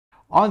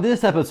On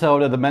this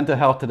episode of the Mental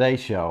Health Today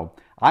show,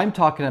 I'm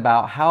talking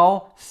about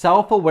how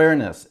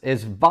self-awareness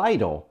is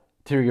vital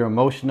to your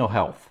emotional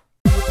health.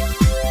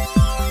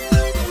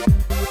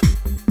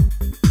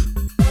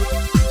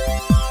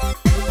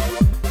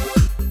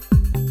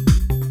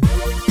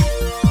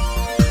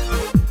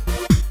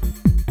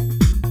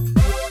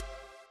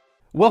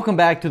 Welcome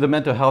back to the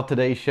Mental Health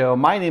Today show.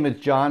 My name is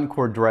John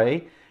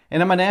Cordray,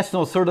 and I'm a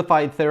National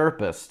Certified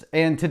Therapist.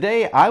 And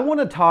today I want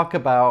to talk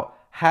about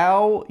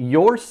how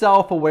your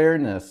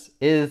self-awareness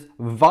is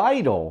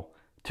vital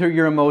to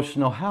your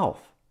emotional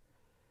health.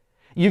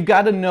 You've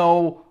got to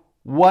know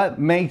what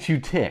makes you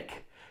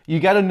tick.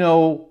 You got to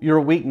know your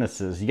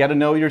weaknesses. You got to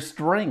know your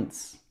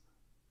strengths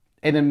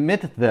and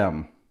admit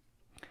them.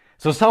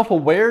 So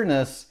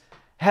self-awareness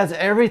has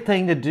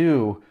everything to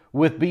do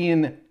with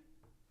being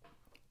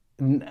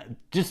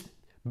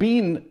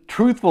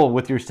truthful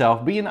with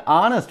yourself, being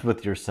honest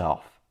with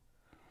yourself.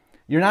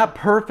 You're not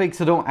perfect,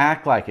 so don't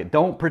act like it.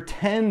 Don't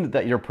pretend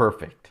that you're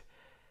perfect.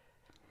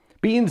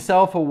 Being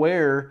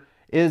self-aware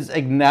is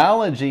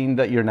acknowledging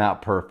that you're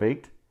not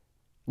perfect,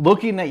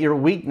 looking at your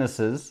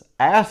weaknesses,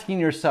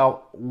 asking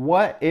yourself,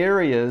 what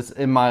areas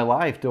in my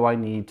life do I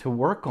need to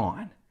work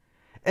on?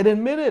 And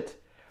admit it.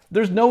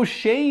 There's no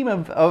shame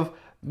of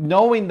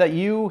knowing that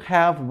you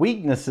have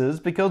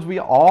weaknesses, because we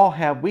all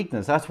have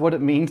weakness. That's what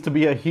it means to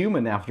be a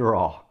human after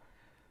all.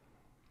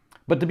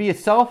 But to be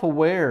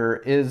self-aware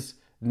is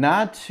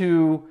not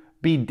to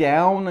be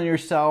down on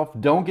yourself.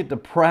 Don't get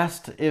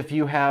depressed if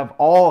you have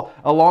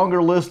a longer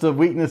list of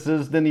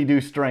weaknesses than you do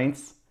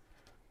strengths.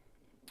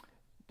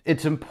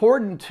 It's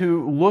important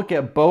to look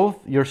at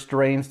both your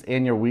strengths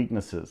and your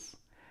weaknesses.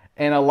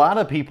 And a lot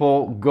of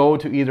people go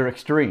to either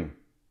extreme.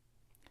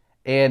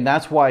 And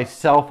that's why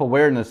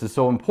self-awareness is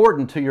so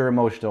important to your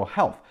emotional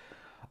health.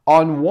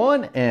 On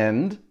one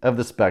end of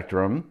the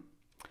spectrum,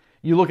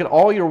 you look at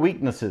all your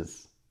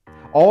weaknesses,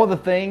 all the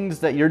things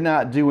that you're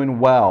not doing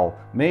well.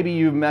 Maybe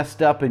you've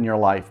messed up in your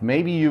life.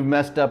 Maybe you've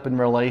messed up in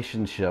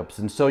relationships.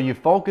 And so you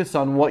focus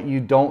on what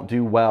you don't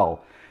do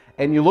well.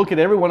 And you look at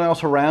everyone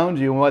else around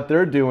you and what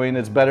they're doing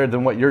is better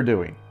than what you're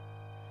doing.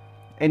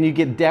 And you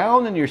get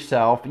down on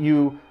yourself.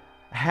 You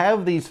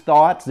have these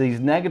thoughts,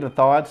 these negative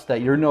thoughts that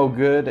you're no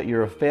good, that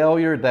you're a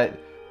failure,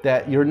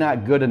 that you're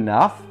not good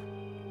enough.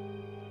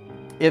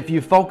 If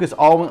you focus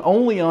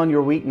only on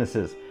your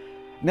weaknesses.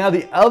 Now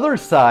the other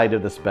side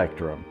of the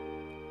spectrum,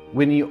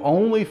 when you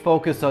only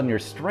focus on your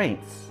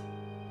strengths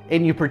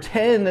and you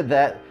pretend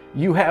that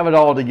you have it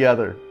all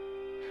together,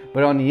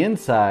 but on the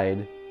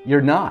inside, you're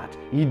not.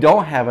 You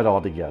don't have it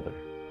all together.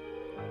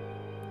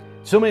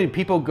 So many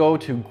people go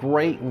to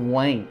great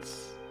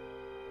lengths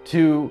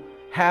to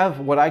have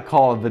what I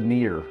call a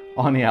veneer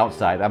on the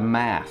outside, a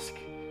mask.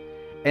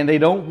 And they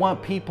don't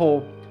want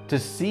people to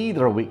see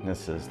their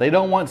weaknesses. They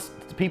don't want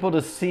people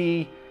to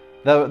see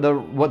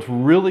what's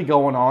really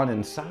going on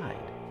inside.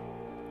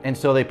 And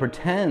so they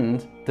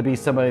pretend to be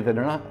somebody that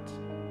they're not.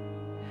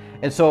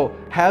 And so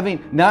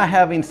not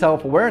having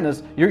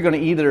self-awareness, you're going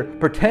to either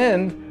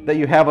pretend that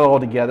you have it all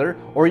together,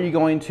 or you're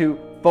going to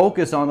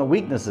focus on the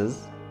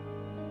weaknesses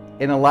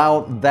and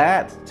allow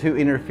that to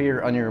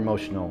interfere on your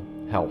emotional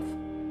health.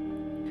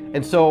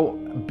 And so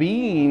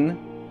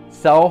being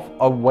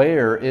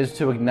self-aware is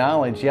to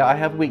acknowledge, yeah, I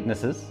have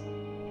weaknesses.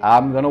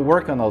 I'm going to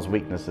work on those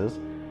weaknesses,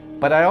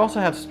 but I also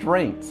have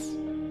strengths.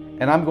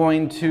 And I'm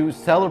going to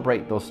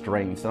celebrate those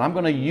strengths, and I'm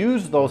going to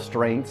use those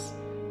strengths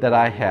that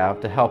I have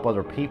to help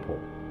other people.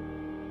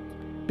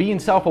 Being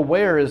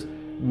self-aware is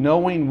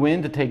knowing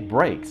when to take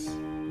breaks,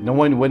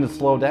 knowing when to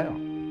slow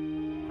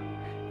down.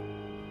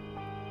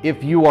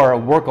 If you are a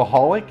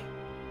workaholic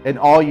and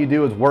all you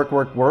do is work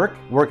at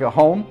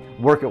home,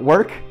 work at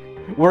work,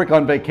 work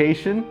on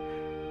vacation,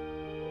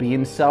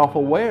 being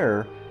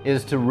self-aware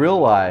is to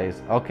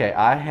realize, okay,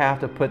 I have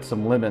to put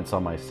some limits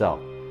on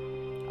myself.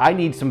 I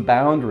need some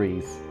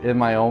boundaries in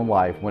my own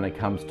life when it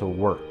comes to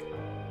work.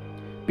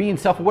 Being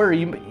self-aware,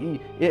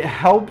 it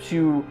helps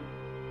you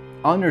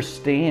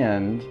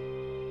understand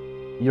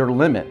your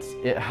limits.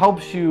 It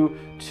helps you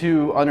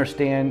to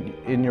understand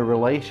in your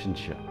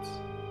relationships.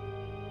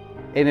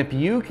 And if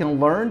you can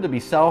learn to be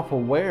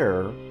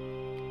self-aware,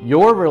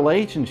 your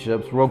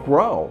relationships will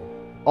grow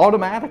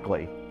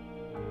automatically.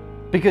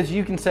 Because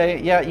you can say,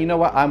 yeah, you know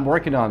what, I'm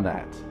working on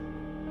that.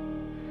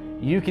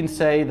 You can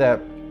say that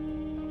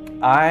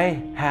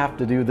I have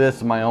to do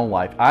this in my own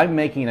life. I'm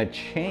making a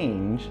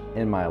change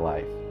in my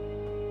life.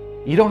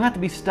 You don't have to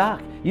be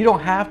stuck. You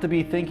don't have to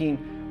be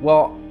thinking,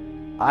 well,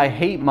 I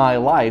hate my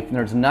life and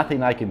there's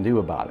nothing I can do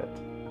about it.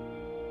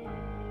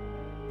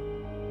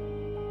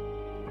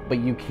 But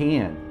you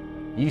can.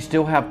 You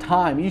still have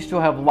time. You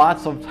still have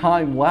lots of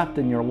time left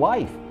in your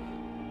life.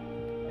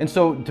 And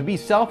so to be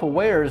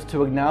self-aware is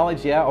to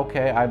acknowledge, yeah,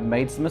 okay, I've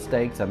made some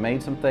mistakes. I've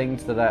made some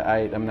things that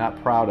I am not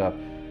proud of.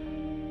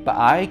 But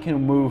I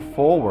can move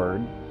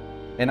forward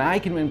and I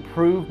can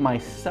improve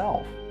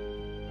myself.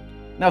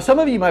 Now, some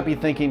of you might be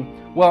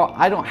thinking, well,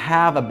 I don't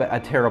have a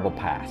terrible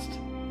past.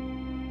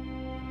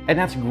 And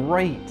that's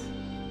great,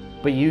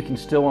 but you can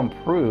still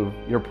improve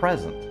your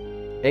present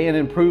and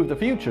improve the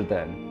future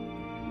then.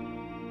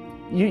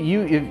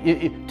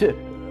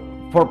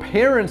 For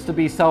parents to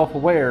be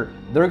self-aware,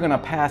 they're going to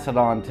pass it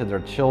on to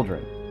their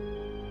children.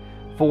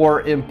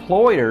 For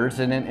employers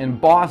and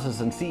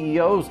bosses and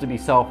CEOs to be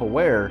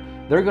self-aware,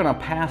 they're going to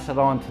pass it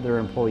on to their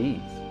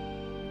employees.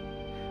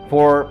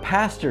 For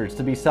pastors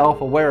to be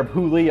self-aware of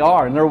who they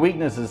are and their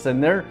weaknesses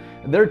and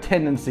their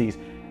tendencies,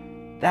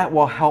 that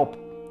will help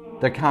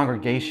the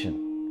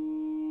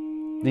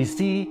congregation. Do you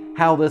see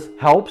how this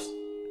helps?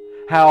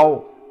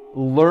 How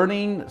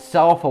learning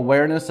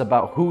self-awareness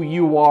about who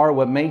you are,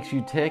 what makes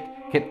you tick,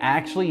 can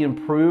actually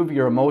improve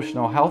your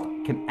emotional health,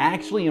 can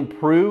actually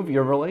improve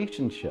your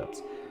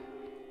relationships.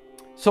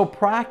 So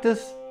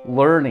practice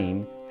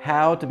learning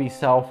how to be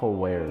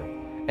self-aware.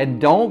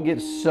 And don't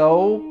get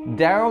so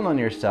down on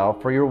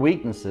yourself for your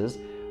weaknesses,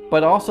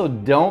 but also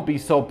don't be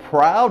so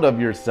proud of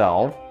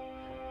yourself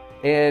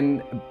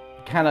and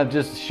kind of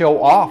just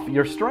show off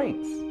your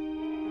strengths.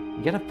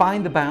 You got to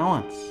find the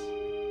balance.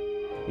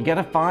 You got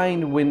to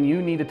find when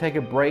you need to take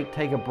a break,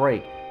 take a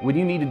break. When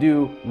you need to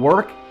do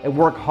work and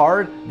work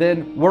hard,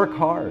 then work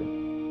hard.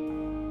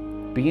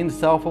 Being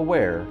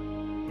self-aware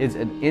is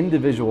an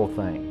individual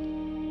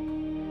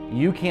thing.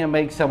 You can't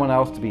make someone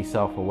else to be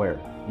self-aware.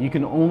 You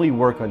can only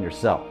work on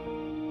yourself.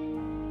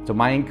 So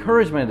my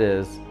encouragement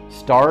is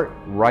start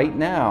right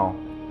now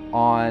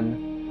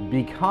on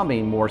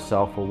becoming more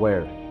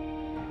self-aware.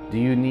 Do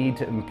you need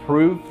to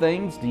improve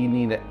things? Do you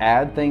need to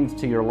add things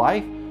to your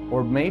life?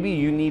 Or maybe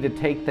you need to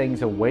take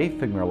things away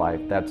from your life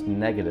that's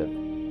negative.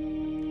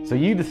 So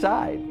you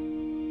decide.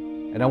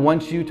 And I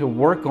want you to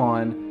work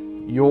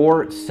on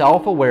your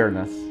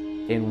self-awareness.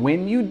 And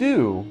when you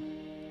do,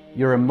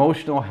 your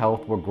emotional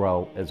health will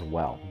grow as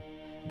well.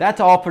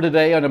 That's all for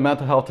today on the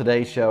Mental Health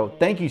Today show.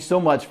 Thank you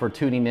so much for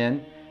tuning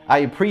in. I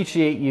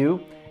appreciate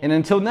you. And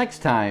until next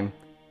time,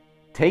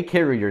 take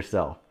care of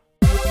yourself.